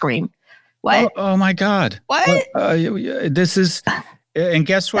ice cream. What? Oh my God. What? This is, and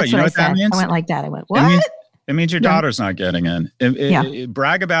guess what? That's you know what what that means? I went like that. I went, what? It means your daughter's not getting in.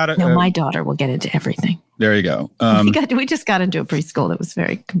 Brag about it. No, my daughter will get into everything. There you go. We just got into a preschool that was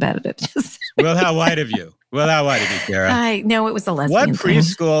very competitive. Well, how white of you? Kara? I know it was a lesbian. What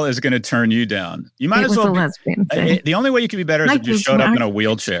preschool is going to turn you down? You might as well. It was a lesbian thing. The only way you could be better is if you showed up in a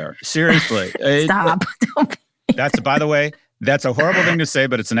wheelchair. Seriously. Stop. By the way, that's a horrible thing to say,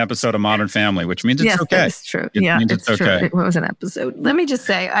 but it's an episode of Modern Family, which means it's okay. Yes, it's true. It's okay. True. It was an episode. Let me just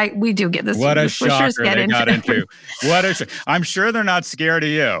say, we do get this. What a shocker they got into. I'm sure they're not scared of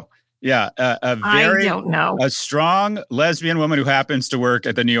you. Yeah, I don't know. A strong lesbian woman who happens to work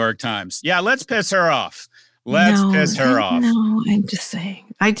at the New York Times. Yeah, let's piss her off. Let's piss her off. No, I'm just saying.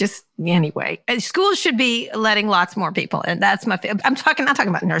 Anyway, schools should be letting lots more people in. That's my. I'm not talking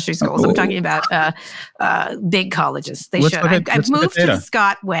about nursery schools. I'm talking about big colleges. They should. I've moved to the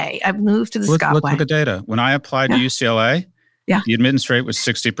Scott way. I've moved to the Scott way. Let's look at data. When I applied to UCLA, the admittance rate was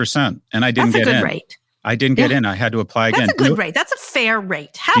 60%, and I didn't get in. That's a good rate. I didn't get in. I had to apply again. That's a good rate. That's a fair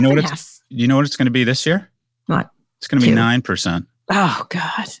rate. You know what it's going to be this year? What? It's going to be 9%. Oh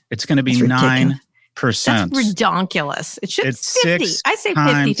God! It's going to be 9%. That's ridiculous. It should be 50. I say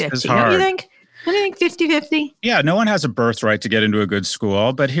 50-50. Don't you think? Don't you think 50-50? Yeah, no one has a birthright to get into a good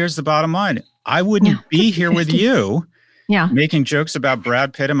school, but here's the bottom line. I wouldn't be here with you making jokes about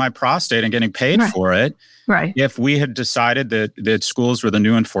Brad Pitt and my prostate and getting paid for it if we had decided that schools were the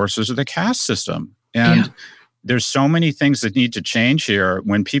new enforcers of the caste system. And there's so many things that need to change here.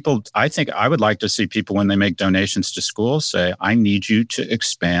 When people, I think I would like to see people, when they make donations to schools, say, I need you to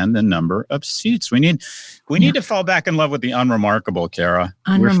expand the number of seats. We need to fall back in love with the unremarkable, Kara.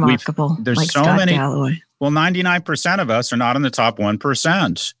 Unremarkable. There's like so Scott many. Galloway. Well, 99% of us are not in the top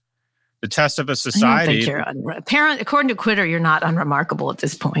 1%. The test of a society. I don't think according to Twitter, you're not unremarkable at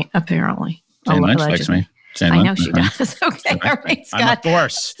this point, apparently. Jane Lynch likes me. I know she does. Okay. All right, Scott. I'm a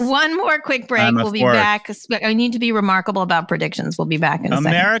force. One more quick break. We'll be back. I need to be remarkable about predictions. We'll be back in a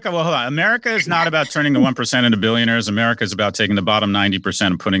second. Well, hold on. America is not about turning the 1% into billionaires. America is about taking the bottom 90%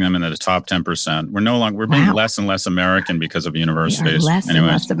 and putting them into the top 10%. We're being less and less American because of universities. Less and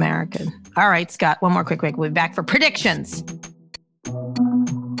less American. All right, Scott. One more quick break. We'll be back for predictions.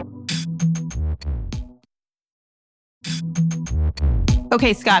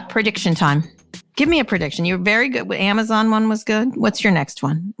 Okay, Scott, prediction time. Give me a prediction. You're very good. Amazon one was good. What's your next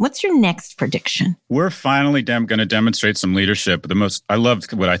one? What's your next prediction? We're finally going to demonstrate some leadership. I love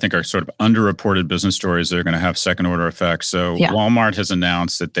what I think are sort of underreported business stories that are going to have second order effects. So Walmart has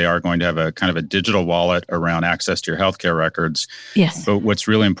announced that they are going to have a kind of a digital wallet around access to your healthcare records. Yes. But what's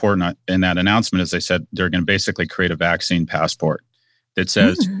really important in that announcement is they said they're going to basically create a vaccine passport that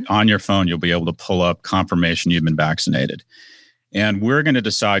says on your phone, you'll be able to pull up confirmation you've been vaccinated. And we're going to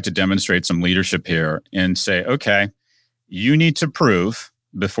decide to demonstrate some leadership here and say, okay, you need to prove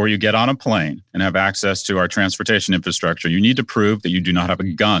before you get on a plane and have access to our transportation infrastructure, you need to prove that you do not have a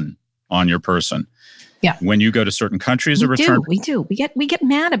gun on your person. Yeah. When you go to certain countries, We do. We get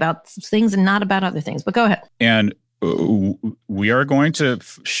mad about things and not about other things. But go ahead. And we are going to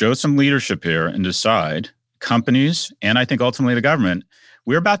show some leadership here and decide companies, and I think ultimately the government,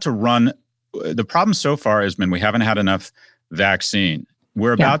 we're about to run. The problem so far has been we haven't had enough vaccine.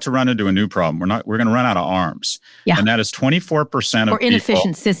 We're about to run into a new problem. We're going to run out of arms. Yeah. And that is 24% of or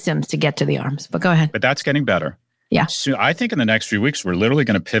inefficient systems to get to the arms. But go ahead. But that's getting better. Yeah. So I think in the next few weeks, we're literally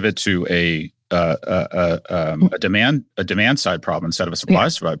going to pivot to a demand side problem instead of a supply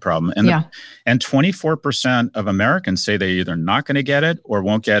side problem. And 24% of Americans say they're either not going to get it or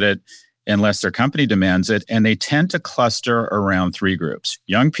won't get it unless their company demands it. And they tend to cluster around three groups: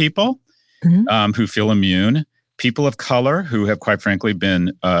 young people who feel immune, people of color who have, quite frankly,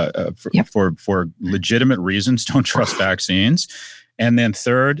 been for legitimate reasons don't trust vaccines, and then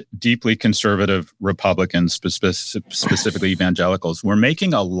third, deeply conservative Republicans, specifically evangelicals. We're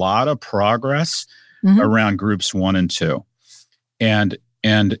making a lot of progress around groups 1 and 2, and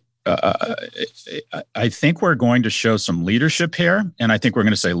I think we're going to show some leadership here, and I think we're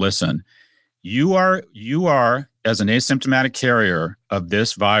going to say, listen, you are as an asymptomatic carrier of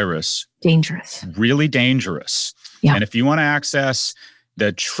this virus, dangerous, really dangerous. Yeah. And if you want to access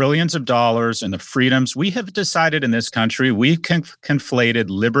the trillions of dollars and the freedoms, we have decided in this country, we've conflated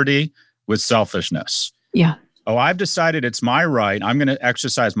liberty with selfishness. Yeah. Oh, I've decided it's my right. I'm going to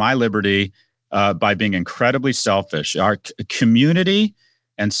exercise my liberty by being incredibly selfish. Our community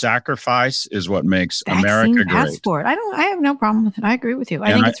and sacrifice is what makes America great. Passport. I have no problem with it. I agree with you.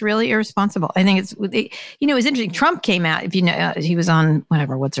 I think it's really irresponsible. I think it's interesting. Trump came out, if you know, he was on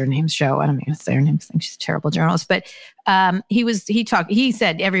what's her name's show. I don't mean to say her name because I think she's a terrible journalist, but he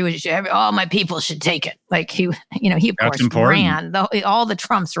said all my people should take it. Like he of course ran. All the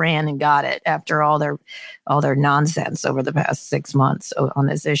Trumps ran and got it after all their nonsense over the past 6 months on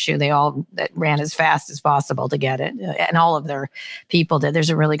this issue. They all ran as fast as possible to get it, and all of their people did.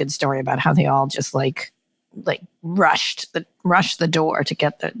 There's a really good story about how they all just like rushed the door to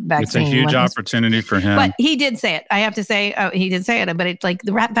get the vaccine. It's a huge opportunity for him. But he did say it. I have to say, he did say it. But it's like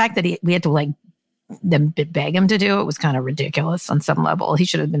the fact that we had to them beg him to do it was kind of ridiculous on some level. He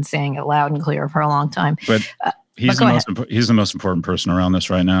should have been saying it loud and clear for a long time. But he's the most important person around this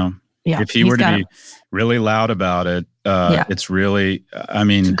right now. Yeah, if he were to be really loud about it, it's really,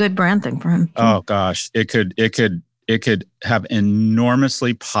 it's a good brand thing for him. Oh gosh, it could It could have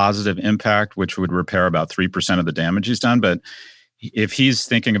enormously positive impact, which would repair about 3% of the damage he's done. But if he's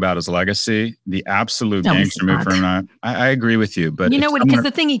thinking about his legacy, the absolute gangster move for him, I agree with you. But because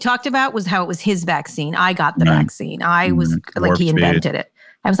the thing he talked about was how it was his vaccine. I got the vaccine. I was like, he invented it.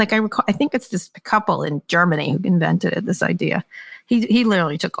 I was like, I think it's this couple in Germany who invented it, this idea. He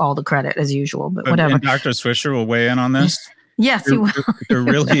literally took all the credit as usual, but whatever. And Dr. Swisher will weigh in on this. Yes, he will. There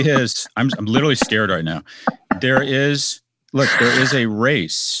really is. I'm literally scared right now. There is a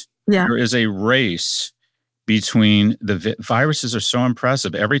race. Yeah. There is a race between the viruses are so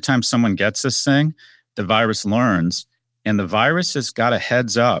impressive. Every time someone gets this thing, the virus learns, and the virus has got a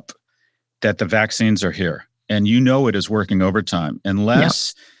heads up that the vaccines are here. And it is working overtime.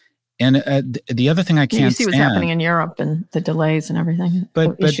 Unless, and the other thing I can't you see what's happening in Europe and the delays and everything.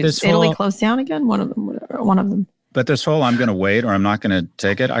 But this Italy closed down again. One of them. But this whole I'm going to wait or I'm not going to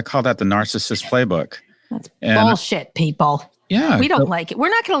take it. I call that the narcissist playbook. That's bullshit, people. Yeah. We don't like it. We're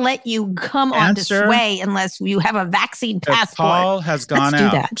not going to let you come on this way unless you have a vaccine passport. The call has gone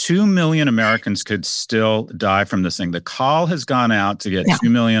out. 2 million Americans could still die from this thing. The call has gone out to get 2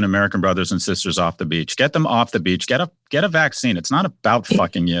 million American brothers and sisters off the beach. Get them off the beach. Get a vaccine. It's not about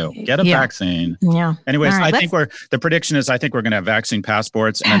fucking you. Get a vaccine. Yeah. Anyways, right, the prediction is I think we're going to have vaccine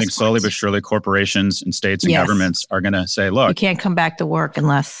passports. And I think slowly but surely corporations and states and governments are going to say, look. You can't come back to work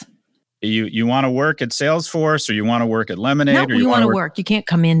unless. You want to work at Salesforce or you want to work at Lemonade? No, you want to work. You can't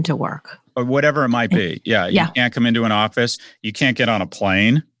come into work. Or whatever it might be. Yeah. You can't come into an office. You can't get on a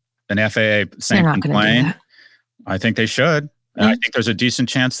plane, an FAA sanctioned plane. I think they should. And I think there's a decent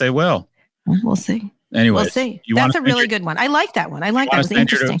chance they will. We'll see. Anyway, we'll see. That's a really good one. I like that one. I like that. It was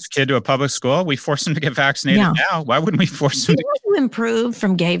interesting. Send your kid to a public school. We force them to get vaccinated now. Why wouldn't we force them to improve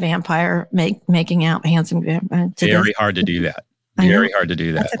from gay vampire making out handsome vampire? Very hard to do that. Very hard to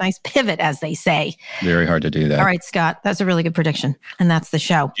do that. That's a nice pivot, as they say. Very hard to do that. All right, Scott, that's a really good prediction. And that's the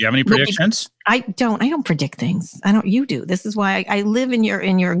show. Do you have any predictions? I don't predict things. You do. This is why I live in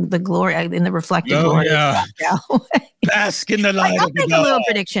the glory, in the reflected glory. Yeah. Bask in the light. I'll make a little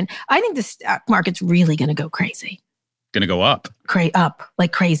prediction. I think the stock market's really going to go crazy. Going to go up? Up,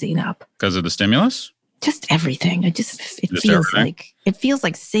 like crazy and up. Because of the stimulus? Just everything. It feels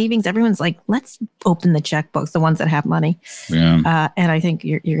like savings. Everyone's like, let's open the checkbooks, the ones that have money. Yeah. And I think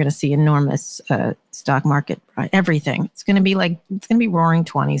you're going to see enormous stock market, everything. It's going to be roaring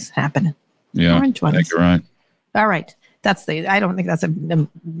 20s happening. Yeah. Roaring 20s. I think you're right. All right. I don't think that's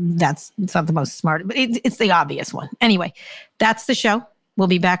it's not the most smart, but it's the obvious one. Anyway, that's the show. We'll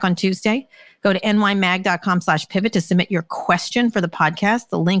be back on Tuesday. Go to nymag.com/pivot to submit your question for the podcast.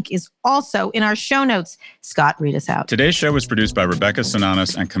 The link is also in our show notes. Scott, read us out. Today's show was produced by Rebecca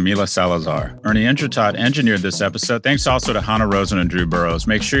Sananas and Camila Salazar. Ernie Intratot engineered this episode. Thanks also to Hannah Rosen and Drew Burrows.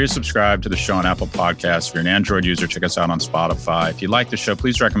 Make sure you subscribe to the show on Apple Podcasts. If you're an Android user, check us out on Spotify. If you like the show,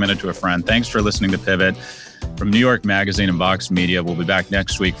 please recommend it to a friend. Thanks for listening to Pivot. From New York Magazine and Vox Media, we'll be back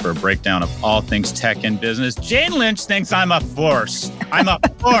next week for a breakdown of all things tech and business. Jane Lynch thinks I'm a force. I'm a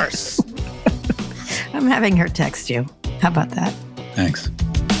force. I'm having her text you. How about that? Thanks.